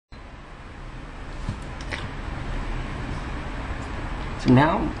So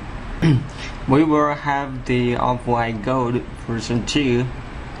now we will have the R4i Gold version 2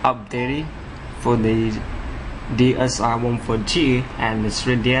 updated for the DSR142 and the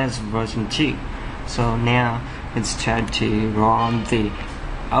 3DS version 2. So now let's try to run the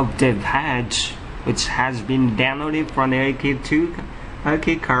update patch, which has been downloaded from the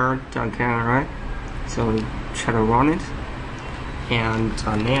AK card, right? So try to run it, and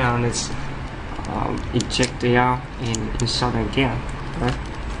now let's eject it out and install it again, right?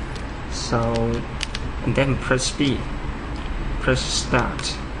 So and then press B, press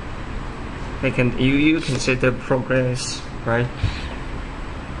start. You can see the progress, right?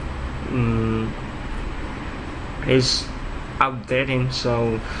 It's updating.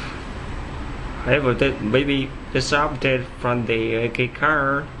 So however, maybe this update from the AK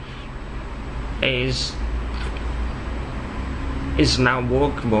card is not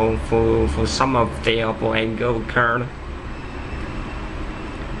workable for some of the R4i Gold card,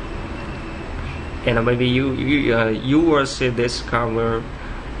 and maybe you will see this card will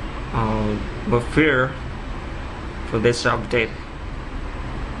fail for this update,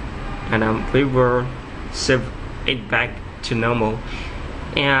 and we will save it back to normal.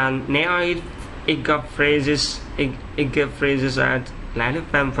 And now it got freezes at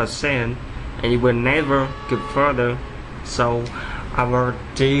 95%, and it will never get further. So I will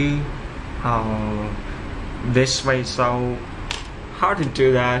do this way. So how to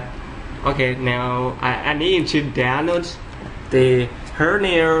do that? Okay, now I need to download the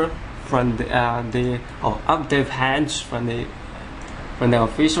kernel from the update patch from the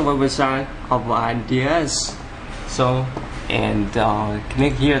official website of IDS. So and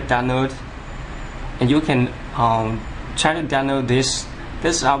click here, download, and you can try to download this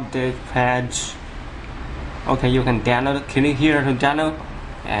update patch. Okay, you can download. Click here to download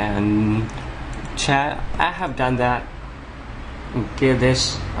and check. I have done that. Get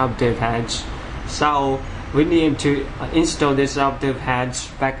this update patch. So we need to install this update patch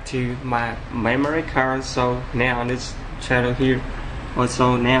back to my memory card. So now let's try to here.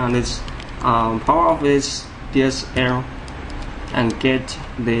 Also now let's power off this DSL and get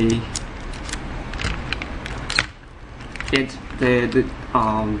the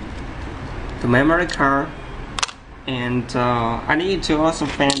memory card. And I need to also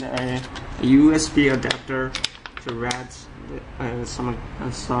find a USB adapter to read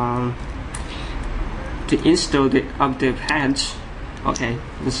to install the update patch. Okay,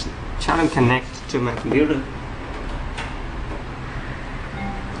 let's try to connect to my computer.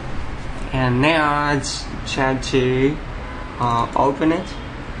 And now let's try to open it.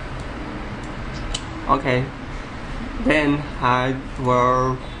 Okay, then I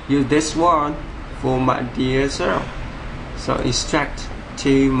will use this one for my DSL. So extract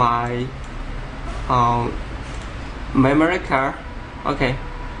to my memory card. Okay,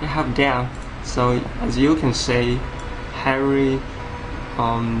 I have down. So as you can see,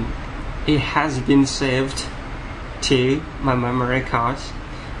 it has been saved to my memory card,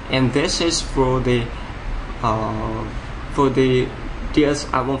 and this is for the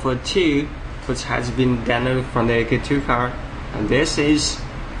DSR142, which has been downloaded from the AK2 card, and this is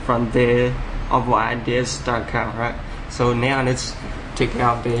from the R4i DS card, right? So now let's take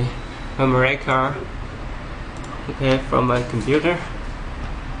out the memory card, okay, from my computer.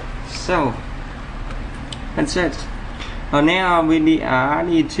 So that's it. Now I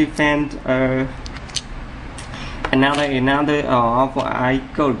need to find another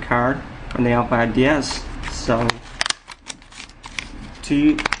R4i Gold card on the R4i DS. So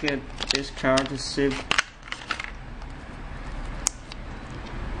to get this card to save.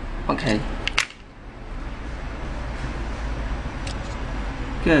 Okay.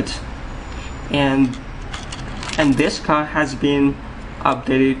 Good. And this card has been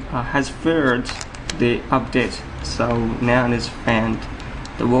updated, has failed the update. So now let's find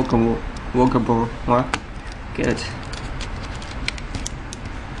the workable one. Good.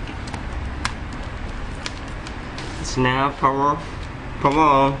 It's now power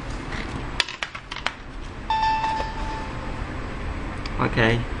on.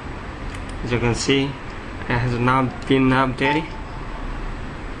 Okay, as you can see, it has not been updated.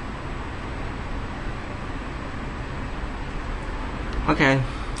 Okay,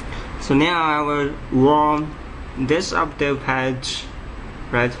 so now I will run this update patch,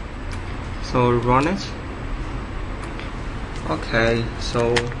 right? So run it. Okay,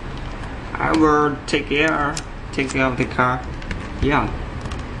 so I will take care of the car. Yeah,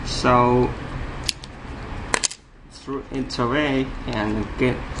 so throw it away and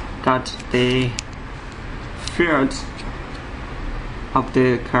got the field of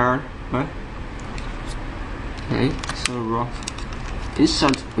the car, right? Okay, so rough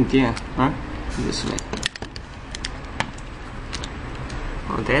insert again, right? This way.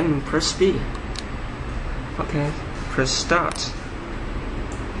 And then press B. Okay, press start.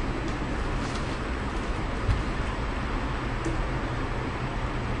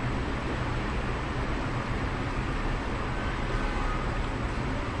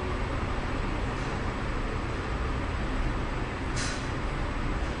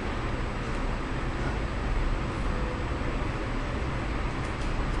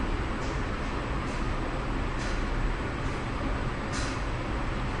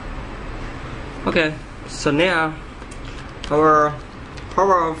 Okay, so now power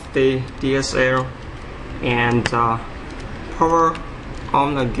of the DSL and power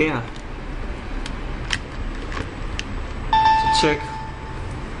on again. Check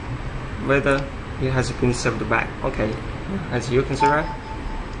whether it has been saved back. Okay, as you can see, right?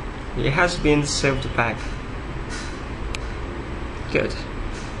 It has been saved back. Good.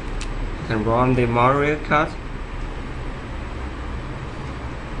 You can run the Mario Kart.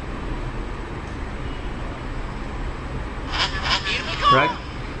 Right,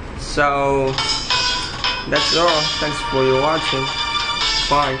 so that's all. Thanks for your watching.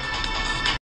 Bye.